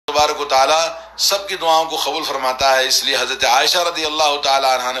تبارک و تعالیٰ سب کی دعاؤں کو قبول فرماتا ہے۔ اس لیے حضرت عائشہ رضی اللہ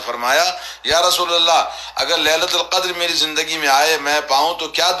تعالیٰ عنہا نے فرمایا یا رسول اللہ اگر لیلۃ القدر میری زندگی میں آئے میں پاؤں تو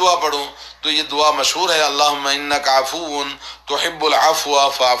کیا دعا پڑھوں؟ تو یہ دعا مشہور ہے، اللہم انک عفو تحب العفو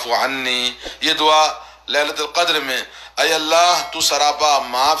فاعف عنی۔ یہ دعا لیلۃ القدر میں، اے اللہ تو سراپا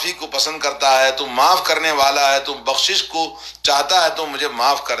معافی کو پسند کرتا ہے، تو معاف کرنے والا ہے، تو بخشش کو چاہتا ہے، تو مجھے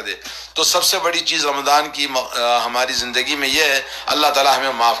معاف کر دے۔ تو سب سے بڑی چیز رمضان کی ہماری زندگی میں یہ ہے اللہ تعالیٰ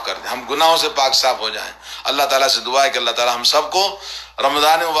ہمیں معاف کر دے، ہم گناہوں سے پاک صاف ہو جائیں۔ اللہ تعالیٰ سے دعا ہے کہ اللہ تعالیٰ ہم سب کو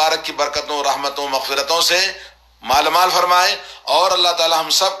رمضان مبارک کی برکتوں، رحمتوں، مغفرتوں سے مال مال فرمائے، اور اللہ تعالیٰ ہم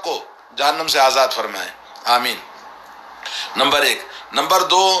سب کو جہنم سے آزاد فرمائے، آمین۔ نمبر 1۔ نمبر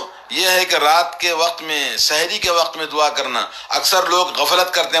 2 یہ ہے کہ رات کے وقت میں، سحری کے وقت میں دعا کرنا۔ اکثر لوگ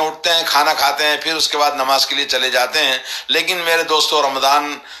غفلت کرتے ہیں، اٹھتے ہیں، کھانا کھاتے ہیں، پھر اس کے بعد نماز کے لیے چلے جاتے ہیں۔ لیکن میرے دوستو،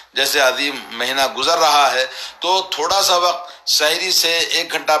 رمضان جیسے عظیم مہینہ گزر رہا ہے تو تھوڑا سا وقت سحری سے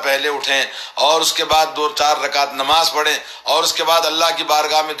 1 گھنٹہ پہلے اٹھیں، اور اس کے بعد 2-4 رکعت نماز پڑھیں، اور اس کے بعد اللہ کی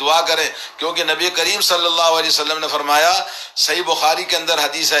بارگاہ میں دعا کریں، کیونکہ نبی کریم صلی اللہ علیہ وسلم نے فرمایا، صحیح بخاری کے اندر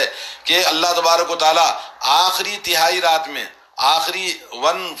حدیث ہے کہ اللہ تبارک و تعالیٰ آخری تہائی رات میں، آخری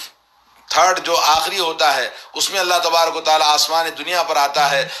 1/3 جو آخری ہوتا ہے، اس میں اللہ تبارک و تعالیٰ آسمان دنیا پر آتا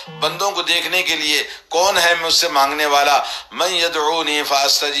ہے بندوں کو دیکھنے کے لیے، کون ہے مجھ سے مانگنے والا، من یدعونی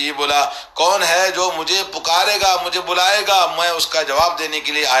فاستجیب لہ، کون ہے جو مجھے پکارے گا، مجھے بلائے گا، میں اس کا جواب دینے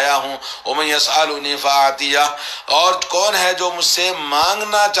کے لیے آیا ہوں، ومن یسألنی فاعطیہ، اور کون ہے جو مجھ سے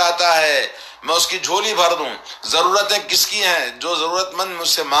مانگنا چاہتا ہے میں اس کی جھولی بھر دوں۔ ضرورتیں کس کی ہیں؟ جو ضرورت مند مجھ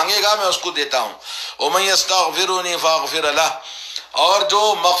سے مانگے گا میں اس کو دیتا ہوں۔ ومن یستغفرنی فاغفر لہ، اور جو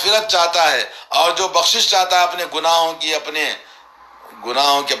مغفرت چاہتا ہے اور جو بخشش چاہتا ہے اپنے گناہوں کی،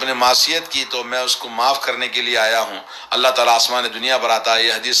 اپنے معصیت کی، تو میں اس کو معاف کرنے کے لیے آیا ہوں۔ اللہ تعالیٰ آسمان دنیا پر آتا ہے۔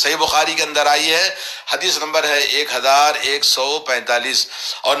 یہ حدیث صحیح بخاری کے اندر آئی ہے، حدیث نمبر ہے 1145۔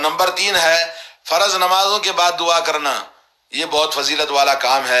 اور نمبر 3 ہے فرض نمازوں کے بعد دعا کرنا۔ یہ بہت فضیلت والا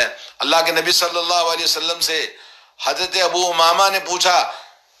کام ہے۔ اللہ کے نبی صلی اللہ علیہ وسلم سے حضرت ابو امامہ نے پوچھا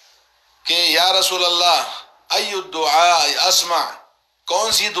کہ یا رسول اللہ ای الدعاء اسمع،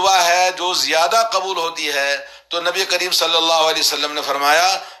 کون سی دعا ہے جو زیادہ قبول ہوتی ہے؟ تو نبی کریم صلی اللہ علیہ وسلم نے فرمایا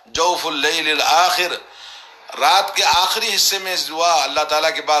جوف اللیل الاخر، رات کے آخری حصے میں اس دعا اللہ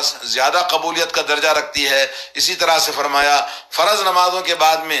تعالیٰ کے پاس زیادہ قبولیت کا درجہ رکھتی ہے۔ اسی طرح سے فرمایا فرض نمازوں کے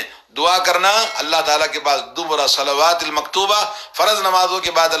بعد میں دعا کرنا اللہ تعالیٰ کے پاس دبر صلوات المکتوبہ، فرض نمازوں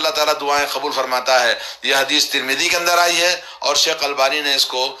کے بعد اللہ تعالیٰ دعائیں قبول فرماتا ہے۔ یہ حدیث ترمذی کے اندر آئی ہے، اور شیخ البانی نے اس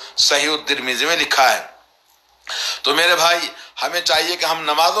کو صحیح الترمذی میں لکھا ہے۔ تو میرے بھائی، ہمیں چاہیے کہ ہم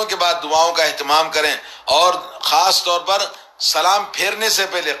نمازوں کے بعد دعاؤں کا اہتمام کریں، اور خاص طور پر سلام پھیرنے سے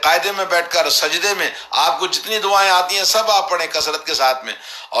پہلے قاعدے میں بیٹھ کر سجدے میں آپ کو جتنی دعائیں آتی ہیں سب آپ پڑھیں کثرت کے ساتھ میں۔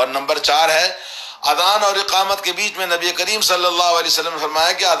 اور نمبر 4 ہے اذان اور اقامت کے بیچ میں نبی کریم صلی اللہ علیہ وسلم نے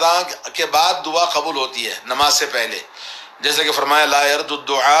فرمایا کہ اذان کے بعد دعا قبول ہوتی ہے نماز سے پہلے، جیسے کہ فرمایا لا يرد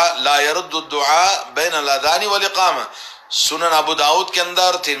الدعاء بین الاذان والاقامہ، سنن ابو داؤد کے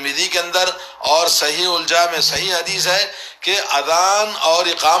اندر، ترمذی کے اندر، اور صحیح الجامع صحیح حدیث ہے کہ اذان اور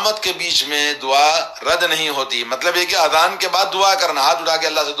اقامت کے بیچ میں دعا رد نہیں ہوتی۔ مطلب یہ کہ اذان کے بعد دعا کرنا، ہاتھ اٹھا کے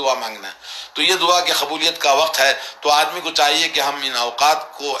اللہ سے دعا مانگنا ہے، تو یہ دعا کی قبولیت کا وقت ہے۔ تو آدمی کو چاہیے کہ ہم ان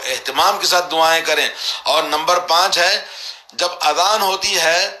اوقات کو اہتمام کے ساتھ دعائیں کریں۔ اور نمبر 5 ہے جب اذان ہوتی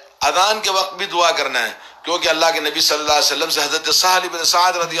ہے اذان کے وقت بھی دعا کرنا ہے، کیونکہ اللہ کے نبی صلی اللہ علیہ وسلم سے حضرت سہل بن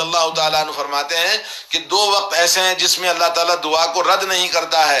سعد رضی اللہ تعالیٰ عنہ فرماتے ہیں کہ 2 وقت ایسے ہیں جس میں اللہ تعالیٰ دعا کو رد نہیں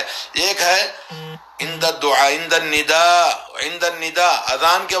کرتا ہے۔ ایک ہے عند الدعاء، عند النداء،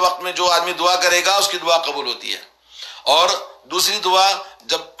 اذان کے وقت میں جو آدمی دعا کرے گا اس کی دعا قبول ہوتی ہے۔ اور دوسری دعا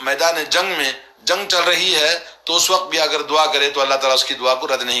جب میدان جنگ میں جنگ چل رہی ہے تو اس وقت بھی اگر دعا کرے تو اللہ تعالیٰ اس کی دعا کو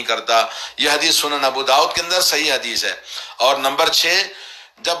رد نہیں کرتا۔ یہ حدیث سنن ابو داؤد کے اندر صحیح حدیث ہے۔ اور نمبر 6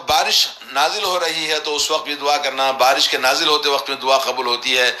 جب بارش نازل ہو رہی ہے تو اس وقت بھی دعا کرنا، بارش کے نازل ہوتے وقت میں دعا قبول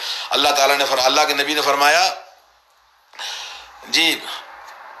ہوتی ہے۔ اللہ کے نبی نے فرمایا جی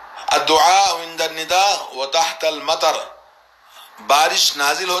الدعاء عند النداء وتحت المطر، بارش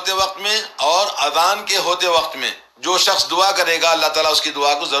نازل ہوتے وقت میں اور اذان کے ہوتے وقت میں جو شخص دعا کرے گا اللہ تعالیٰ اس کی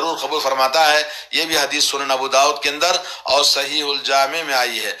دعا کو ضرور قبول فرماتا ہے۔ یہ بھی حدیث سنن ابو داؤد کے اندر اور صحیح الجامع میں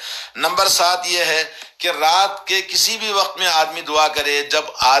آئی ہے۔ نمبر 7 یہ ہے کہ رات کے کسی بھی وقت میں آدمی دعا کرے جب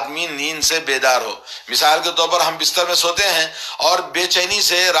آدمی نیند سے بیدار ہو۔ مثال کے طور پر ہم بستر میں سوتے ہیں اور بے چینی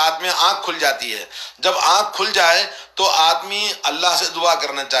سے رات میں آنکھ کھل جاتی ہے، جب آنکھ کھل جائے تو آدمی اللہ سے دعا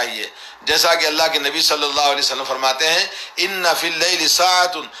کرنا چاہیے، جیسا کہ اللہ کے نبی صلی اللہ علیہ وسلم فرماتے ہیں ان فی اللیل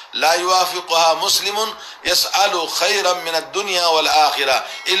ساعۃ لا یوافقها مسلم یسأل خیرا من الدنیا والآخرہ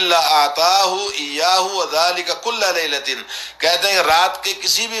الا اعطاہ ایاہ وذلک کل لیلۃ، کہتے ہیں رات کے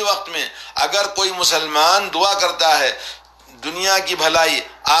کسی بھی وقت میں اگر کوئی مسلمان دعا کرتا ہے دنیا کی بھلائی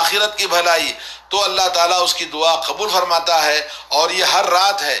آخرت کی بھلائی، تو اللہ تعالیٰ اس کی دعا قبول فرماتا ہے۔ اور یہ ہر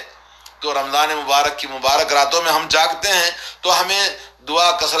رات ہے، تو رمضان مبارک کی مبارک راتوں میں ہم جاگتے ہیں تو ہمیں دعا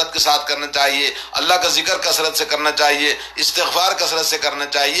کثرت کے ساتھ کرنا چاہیے، اللہ کا ذکر کثرت سے کرنا چاہیے، استغفار کثرت سے کرنا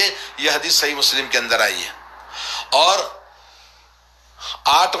چاہیے۔ یہ حدیث صحیح مسلم کے اندر آئی ہے۔ اور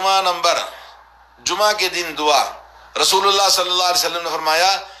 8واں نمبر، جمعہ کے دن دعا۔ رسول اللہ صلی اللہ علیہ وسلم نے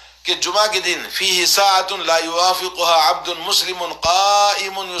فرمایا کہ جمعہ کے دن فیہ ساعۃ لا یوافقها عبد مسلم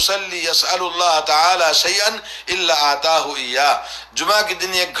قائم یصلی یسأل اللہ تعالی شیئا الا آتاہ ایاہ۔ جمعہ کے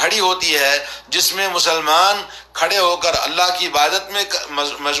دن ایک گھڑی ہوتی ہے جس میں مسلمان کھڑے ہو کر اللہ کی عبادت میں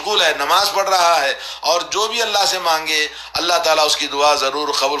مشغول ہے، نماز پڑھ رہا ہے، اور جو بھی اللہ سے مانگے اللہ تعالیٰ اس کی دعا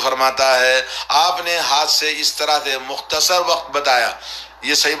ضرور قبول فرماتا ہے۔ آپ نے ہاتھ سے اس طرح سے مختصر وقت بتایا،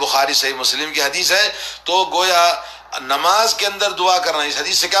 یہ صحیح بخاری صحیح مسلم کی حدیث ہے۔ تو گویا نماز کے اندر دعا کرنا، اس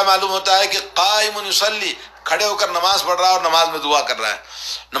حدیث سے کیا معلوم ہوتا ہے کہ قائم یصلی، کھڑے ہو کر نماز پڑھ رہا ہے اور نماز میں دعا کر رہا ہے۔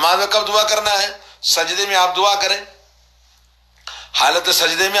 نماز میں کب دعا کرنا ہے؟ سجدے میں آپ دعا کریں، حالت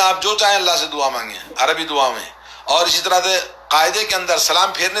سجدے میں آپ جو چاہیں اللہ سے دعا مانگیں عربی دعا میں، اور اسی طرح سے قاعدے کے اندر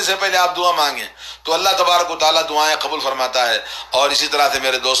سلام پھیرنے سے پہلے آپ دعا مانگیں تو اللہ تبارک و تعالیٰ دعائیں قبول فرماتا ہے۔ اور اسی طرح سے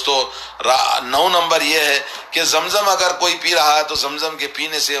میرے دوستو 9 نمبر یہ ہے کہ زمزم اگر کوئی پی رہا ہے تو زمزم کے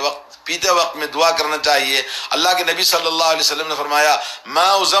پیتے وقت میں دعا کرنا چاہیے۔ اللہ کے نبی صلی اللہ علیہ وسلم نے فرمایا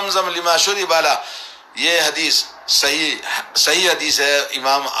ماء زمزم لما شرب له، یہ حدیث صحیح حدیث ہے۔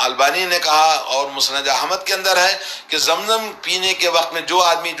 امام البانی نے کہا اور مسند احمد کے اندر ہے کہ زمزم پینے کے وقت میں جو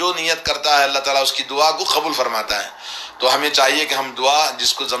آدمی جو نیت کرتا ہے اللہ تعالیٰ اس کی دعا کو قبول فرماتا ہے۔ تو ہمیں چاہیے کہ ہم دعا،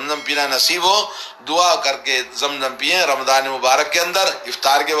 جس کو زمزم پینا نصیب ہو، دعا کر کے زمزم پئیں رمضان مبارک کے اندر،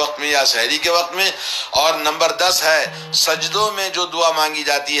 افطار کے وقت میں یا سحری کے وقت میں۔ اور نمبر 10 ہے سجدوں میں جو دعا مانگی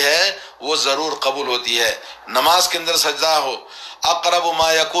جاتی ہے وہ ضرور قبول ہوتی ہے۔ نماز کے اندر سجدہ ہو، اقرب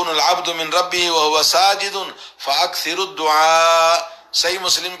ما یکون العبد من ربہ وہو ساجد فاکثر الدعاء، صحیح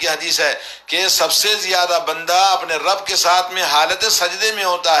مسلم کی حدیث ہے کہ سب سے زیادہ بندہ اپنے رب کے ساتھ میں حالت سجدے میں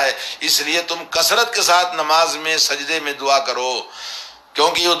ہوتا ہے، اس لیے تم کثرت کے ساتھ نماز میں سجدے میں دعا کرو،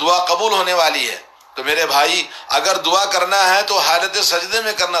 کیونکہ یہ دعا قبول ہونے والی ہے۔ تو میرے بھائی اگر دعا کرنا ہے تو حالت سجدے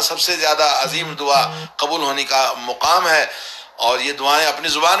میں کرنا سب سے زیادہ عظیم دعا قبول ہونے کا مقام ہے، اور یہ دعائیں اپنی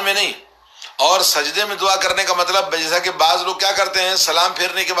زبان میں نہیں۔ اور سجدے میں دعا کرنے کا مطلب جیسا کہ بعض لوگ کیا کرتے ہیں، سلام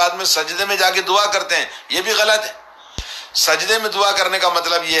پھیرنے کے بعد میں سجدے میں جا کے دعا کرتے ہیں، یہ بھی غلط ہے۔ سجدے میں دعا کرنے کا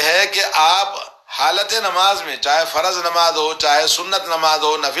مطلب یہ ہے کہ آپ حالت نماز میں، چاہے فرض نماز ہو، چاہے سنت نماز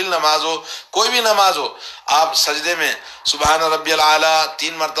ہو، نفل نماز ہو، کوئی بھی نماز ہو، آپ سجدے میں سبحان ربی الاعلیٰ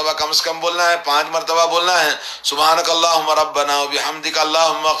 3 مرتبہ کم سے کم بولنا ہے، 5 مرتبہ بولنا ہے، سبحانک اللہم ربنا وبحمدک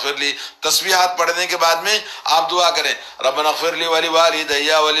اللہم اغفر لی۔ تسبیحات پڑھنے کے بعد میں آپ دعا کریں ربنا اغفر لی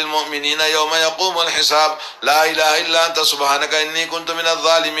ولوالدی وللمؤمنین یوم یقوم الحساب، لا الہ الا انت سبحانک انی کنت من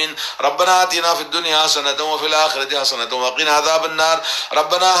الظالمین، ربنا آتنا فی الدنیا حسنۃ وفی الآخرۃ حسنۃ وقنا عذاب النار،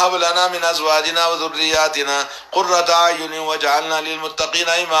 ربنا هب لنا من ازواجنا وذریاتنا قرۃ اعین واجعلنا للمتقین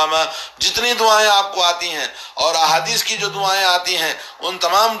اماما۔ جتنی دعائیں آپ کو آتی ہیں اور احادیث کی جو دعائیں آتی ہیں ان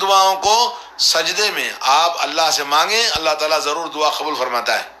تمام دعاؤں کو سجدے میں آپ اللہ سے مانگیں، اللہ تعالیٰ ضرور دعا قبول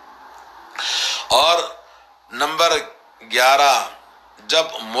فرماتا ہے۔ اور نمبر 11، جب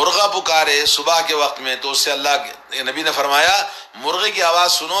مرغا پکارے صبح کے وقت میں تو اس سے اللہ کے نبی نے فرمایا مرغے کی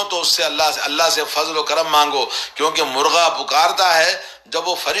آواز سنو تو اس سے اللہ سے فضل و کرم مانگو، کیونکہ مرغا پکارتا ہے جب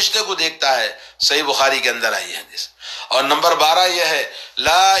وہ فرشتے کو دیکھتا ہے، صحیح بخاری کے اندر آئی ہے حدیث۔ اور نمبر 12 یہ ہے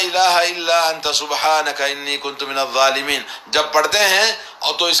لا الہ الا انت سبحانک انی کنت من الظالمین، جب پڑھتے ہیں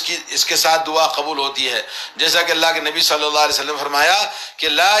اور تو اس کے ساتھ دعا قبول ہوتی ہے، جیسا کہ اللہ کے نبی صلی اللہ علیہ وسلم فرمایا کہ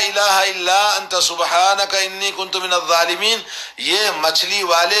لا الہ الا انت سبحانک انی کنت من الظالمین، یہ مچھلی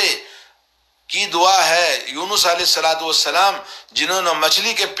والے کی دعا ہے، یونس علیہ السلام جنہوں نے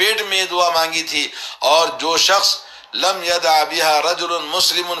مچھلی کے پیٹ میں دعا مانگی تھی۔ اور جو شخص لم یدع بها رجل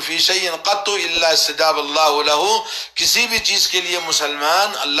مسلم فی شیء قط الا استجاب اللہ له، کسی بھی چیز کے لیے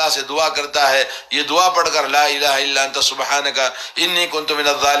مسلمان اللہ سے دعا کرتا ہے، یہ دعا پڑھ کر لا الہ الا انت سبحانک انی کنت من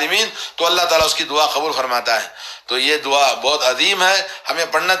الظالمین، تو اللہ تعالیٰ اس کی دعا قبول فرماتا ہے۔ تو یہ دعا بہت عظیم ہے، ہمیں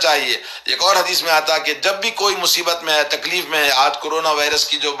پڑھنا چاہیے۔ ایک اور حدیث میں آتا ہے کہ جب بھی کوئی مصیبت میں ہے، تکلیف میں ہے، آج کرونا وائرس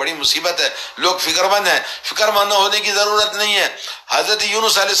کی جو بڑی مصیبت ہے، لوگ فکر مند ہیں، فکر مند ہونے کی ضرورت نہیں ہے۔ حضرت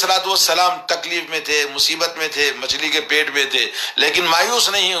یونس علیہ السلام تکلیف میں تھے، مصیبت میں تھے، مچھلی کے پیٹ میں تھے، لیکن مایوس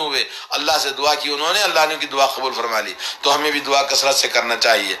نہیں ہوئے، اللہ سے دعا کی انہوں نے، اللہ نے ان کی دعا قبول فرما لی۔ تو ہمیں بھی دعا کثرت سے کرنا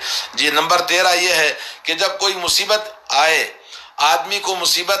چاہیے۔ جی نمبر 13 یہ ہے کہ جب کوئی مصیبت آئے، آدمی کو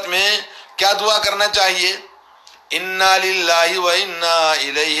مصیبت میں کیا دعا کرنا چاہیے؟ انا للہ و انا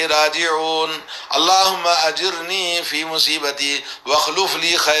الیہ راجعون، اللہم اجرنی فی مصیبتی واخلف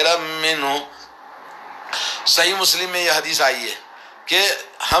لی خیرا منہ۔ صحیح مسلم میں یہ حدیث آئی ہے کہ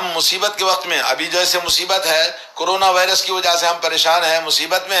ہم مصیبت کے وقت میں، ابھی جیسے مصیبت ہے کورونا وائرس کی وجہ سے ہم پریشان ہیں،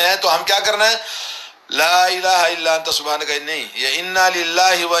 مصیبت میں ہیں، تو ہم کیا کرنا ہے؟ لا الہ الا انت سبحانک، نہیں، یہ انا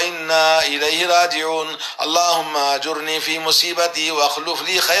للہ و انا الیہ راجعون، اللہم اجرنی فی مصیبتی واخلف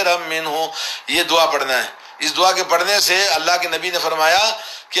لی خیرا منہ، یہ دعا پڑھنا ہے۔ اس دعا کے پڑھنے سے اللہ کے نبی نے فرمایا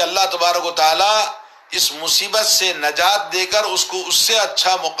کہ اللہ تبارک و تعالی اس مصیبت سے نجات دے کر اس کو اس سے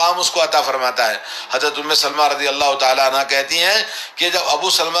اچھا مقام اس کو عطا فرماتا ہے۔ حضرت ام سلمہ رضی اللہ تعالیٰ عنہ کہتی ہیں کہ جب ابو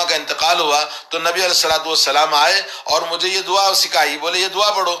سلمہ کا انتقال ہوا تو نبی علیہ السلام آئے اور مجھے یہ دعا سکھائی، بولے یہ دعا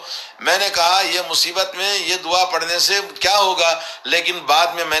پڑھو۔ میں نے کہا یہ مصیبت میں یہ دعا پڑھنے سے کیا ہوگا، لیکن بعد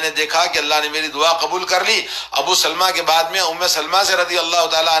میں نے دیکھا کہ اللہ نے میری دعا قبول کر لی۔ ابو سلمہ کے بعد میں ام سلمہ سے رضی اللہ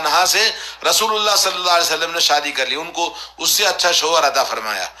تعالیٰ عنہا سے رسول اللہ صلی اللہ علیہ وسلم نے شادی کر لی، ان کو اس سے اچھا شوہر عطا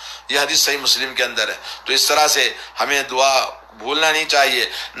فرمایا۔ یہ حدیث صحیح مسلم کے اندر ہے۔ تو اس طرح سے ہمیں دعا بھولنا نہیں چاہیے۔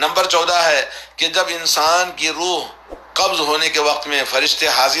 نمبر 14 ہے کہ جب انسان کی روح قبض ہونے کے وقت میں فرشتے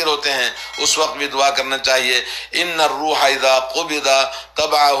حاضر ہوتے ہیں، اس وقت بھی دعا کرنا چاہیے۔ ان الروح اذا قبض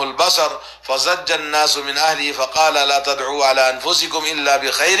تبعه البصر فزج الناس من اهله فقال لا تدعوا على انفسكم الا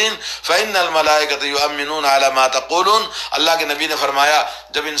بخير فان الملائكه يؤمنون على ما تقولون۔ اللہ کے نبی نے فرمایا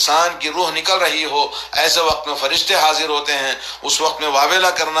جب انسان کی روح نکل رہی ہو، ایسے وقت میں فرشتے حاضر ہوتے ہیں، اس وقت میں واویلا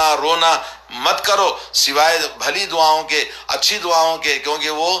کرنا، رونا مت کرو سوائے بھلی دعاؤں کے، اچھی دعاؤں کے، کیونکہ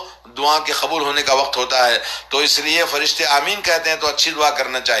وہ دعا کے قبول ہونے کا وقت ہوتا ہے۔ تو اس لیے فرشتے آمین کہتے ہیں تو اچھی دعا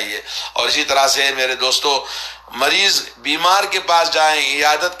کرنا چاہیے۔ اور اسی طرح سے میرے دوستو، مریض بیمار کے پاس جائیں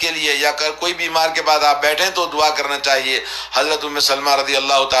عیادت کے لیے، یا کوئی بیمار کے پاس آپ بیٹھیں تو دعا کرنا چاہیے۔ حضرت ام سلمہ رضی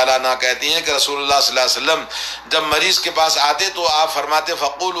اللہ تعالیٰ عنہ کہتی ہیں کہ رسول اللہ صلی اللہ علیہ وسلم جب مریض کے پاس آتے تو آپ فرماتے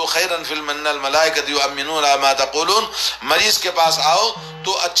فقولوا خیرا فی المن الملائکۃ یؤمنون علی ما تقولون، مریض کے پاس آؤ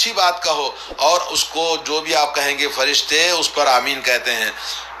تو اچھی بات کہو، اور اس کو جو بھی آپ کہیں گے فرشتے اس پر آمین کہتے ہیں۔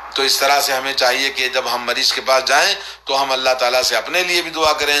 تو اس طرح سے ہمیں چاہیے کہ جب ہم مریض کے پاس جائیں تو ہم اللہ تعالیٰ سے اپنے لیے بھی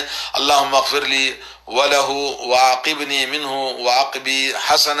دعا کریں، اللہم اغفر لی وَلَهُ وَعَاقِبْنِي مِنْهُ وَعَاقِبِي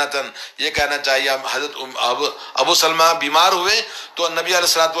حَسَنَةً، یہ کہنا چاہیے۔ حضرت ابو سلمہ بیمار ہوئے تو نبی علیہ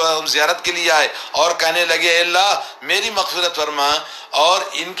الصلوۃ والسلام زیارت کے لیے آئے اور کہنے لگے اے اللہ میری مغفرت فرما اور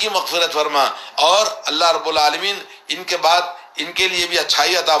ان کی مغفرت فرما، اور اللہ رب العالمین ان کے بعد ان کے لیے بھی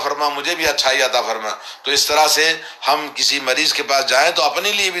اچھائی عطا فرما، مجھے بھی اچھائی عطا فرما۔ تو اس طرح سے ہم کسی مریض کے پاس جائیں تو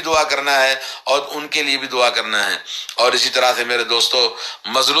اپنے لیے بھی دعا کرنا ہے اور ان کے لیے بھی دعا کرنا ہے۔ اور اسی طرح سے میرے دوستو،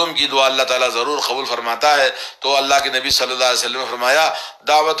 مظلوم کی دعا اللہ تعالیٰ ضرور قبول فرماتا ہے۔ تو اللہ کے نبی صلی اللہ علیہ وسلم نے فرمایا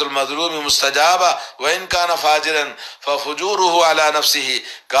دعوت المظلوم مستجابہ وإن كان فاجرا ففجوره على نفسه،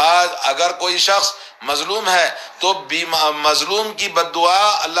 کہا اگر کوئی شخص مظلوم ہے تو مظلوم کی بد دعا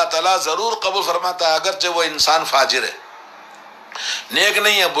اللہ تعالیٰ ضرور قبول فرماتا ہے، اگرچہ وہ انسان فاجر ہے، نیک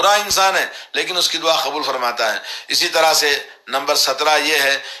نہیں ہے، برا انسان ہے، لیکن اس کی دعا قبول فرماتا ہے۔ اسی طرح سے نمبر 17 یہ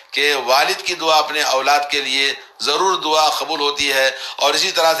ہے کہ والد کی دعا اپنے اولاد کے لیے ضرور دعا قبول ہوتی ہے۔ اور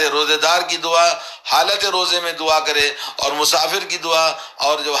اسی طرح سے روزے دار کی دعا حالت روزے میں دعا کرے، اور مسافر کی دعا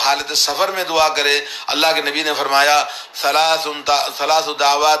اور جو حالت سفر میں دعا کرے۔ اللہ کے نبی نے فرمایا ثلاث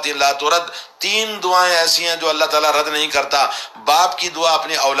دعوات لا ترد، 3 دعائیں ایسی ہیں جو اللہ تعالیٰ رد نہیں کرتا، باپ کی دعا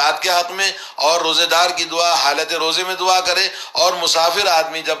اپنے اولاد کے حق میں، اور روزے دار کی دعا حالت روزے میں دعا کرے، اور مسافر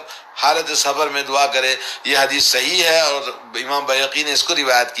آدمی جب حالت سفر میں دعا کرے۔ یہ حدیث صحیح ہے اور امام بیہقی نے اس کو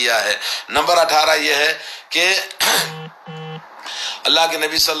روایت کیا ہے۔ نمبر 18 یہ ہے کہ اللہ کے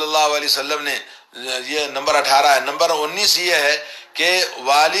نبی صلی اللہ علیہ وسلم نے، یہ نمبر 18 ہے۔ نمبر 19 یہ ہے کہ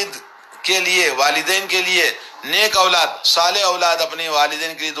والد کے لیے، والدین کے لیے نیک اولاد، صالح اولاد اپنے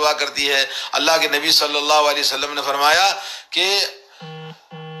والدین کے لیے دعا کرتی ہے۔ اللہ کے نبی صلی اللہ علیہ وسلم نے فرمایا کہ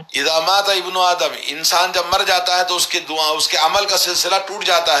اذا مات ابن آدم، انسان جب مر جاتا ہے تو اس کے دعا، اس کے عمل کا سلسلہ ٹوٹ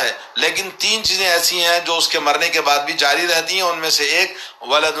جاتا ہے، لیکن 3 چیزیں ایسی ہیں جو اس کے مرنے کے بعد بھی جاری رہتی ہیں، ان میں سے ایک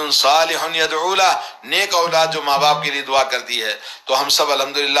ولد صالح یدعو لہ، نیک اولاد جو ماں باپ کے لیے دعا کرتی ہے۔ تو ہم سب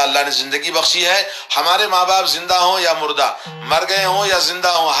الحمدللہ اللہ نے زندگی بخشی ہے، ہمارے ماں باپ زندہ ہوں یا مردہ، مر گئے ہوں یا زندہ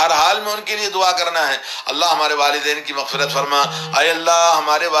ہوں، ہر حال میں ان کے لیے دعا کرنا ہے۔ اللہ ہمارے والدین کی مغفرت فرما، اے اللہ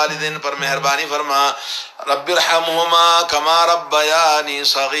ہمارے والدین پر مہربانی فرما، رب ارحمہما کما ربیانی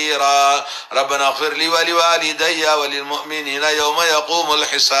صغیرا، ربنا اغفر لی ولوالدی وللمؤمنین یوم یقوم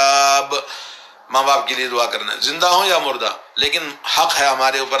الحساب۔ ماں باپ کے لیے دعا کرنا ہے، زندہ ہوں یا مردہ، لیکن حق ہے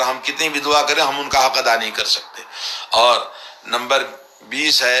ہمارے اوپر، ہم کتنی بھی دعا کریں ہم ان کا حق ادا نہیں کر سکتے۔ اور نمبر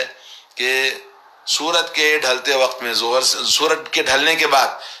 20 ہے کہ سورج کے ڈھلتے وقت میں، سورج کے ڈھلنے کے بعد،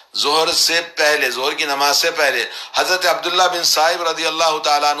 ظہر سے پہلے، ظہر کی نماز سے پہلے، حضرت عبداللہ بن صائب رضی اللہ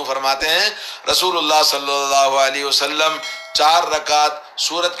تعالیٰ عنہ فرماتے ہیں رسول اللہ صلی اللہ علیہ وسلم 4 رکعت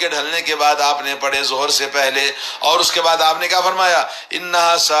سورت کے ڈھلنے کے بعد آپ نے پڑھے ظہر سے پہلے، اور اس کے بعد آپ نے کیا فرمایا؟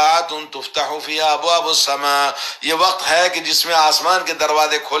 انہا ساعت تفتح فیہا ابواب السماء، یہ وقت ہے کہ جس میں آسمان کے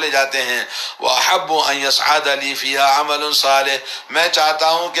دروازے کھولے جاتے ہیں۔ وَأَحَبُّ أَن يَسْعَدَ لِي فِيهَا عَمَلٌ صَالِحٌ، میں چاہتا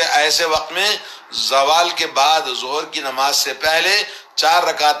ہوں کہ ایسے وقت میں زوال کے بعد ظہر کی نماز سے پہلے 4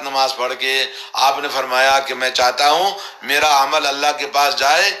 رکعت نماز پڑھ کے آپ نے فرمایا کہ میں چاہتا ہوں میرا عمل اللہ کے پاس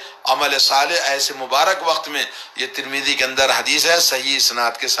جائے، عمل صالح ایسے مبارک وقت میں۔ یہ ترمذی کے اندر حدیث ہے صحیح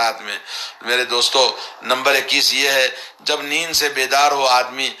اسناد کے ساتھ میں۔ میرے دوستو، نمبر 21 یہ ہے، جب نیند سے بیدار ہو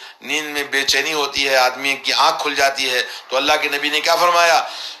آدمی، نیند میں بے چینی ہوتی ہے، آدمی کی آنکھ کھل جاتی ہے، تو اللہ کے نبی نے کیا فرمایا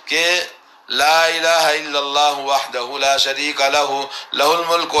کہ لا الہ الا اللہ وحدہ لا شریک لہ لہ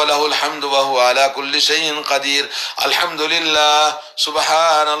الملک ولہ الحمد وہو علی کل شیء قدیر، الحمدللہ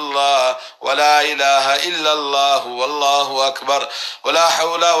سبحان اللہ ولا الہ الا اللہ واللہ اکبر ولا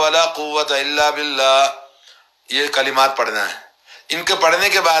حول ولا قوة الا باللہ۔ یہ کلمات پڑھنا ہے۔ ان کے پڑھنے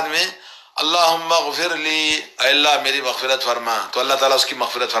کے بعد میں اللہم اغفر لی، اے اللہ میری مغفرت فرما، تو اللہ تعالیٰ اس کی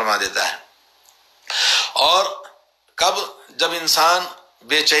مغفرت فرما دیتا ہے۔ اور کب؟ جب انسان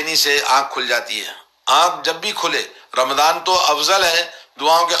بے چینی سے آنکھ کھل جاتی ہے۔ آنکھ جب بھی کھلے، رمضان تو افضل ہے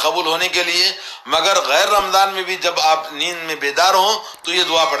دعاؤں کے قبول ہونے کے لیے، مگر غیر رمضان میں بھی جب آپ نیند میں بیدار ہوں تو یہ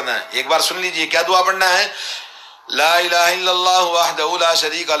دعا پڑھنا ہے۔ ایک بار سن لیجئے کیا دعا پڑھنا ہے؟ لا الہ الا اللہ وحدہ لا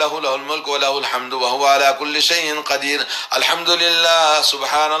شریک لہ لہ الملک ولہ الحمد وہو علی کل شیء قدیر، الحمدللہ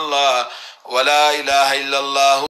سبحان اللہ ولا الہ الا اللہ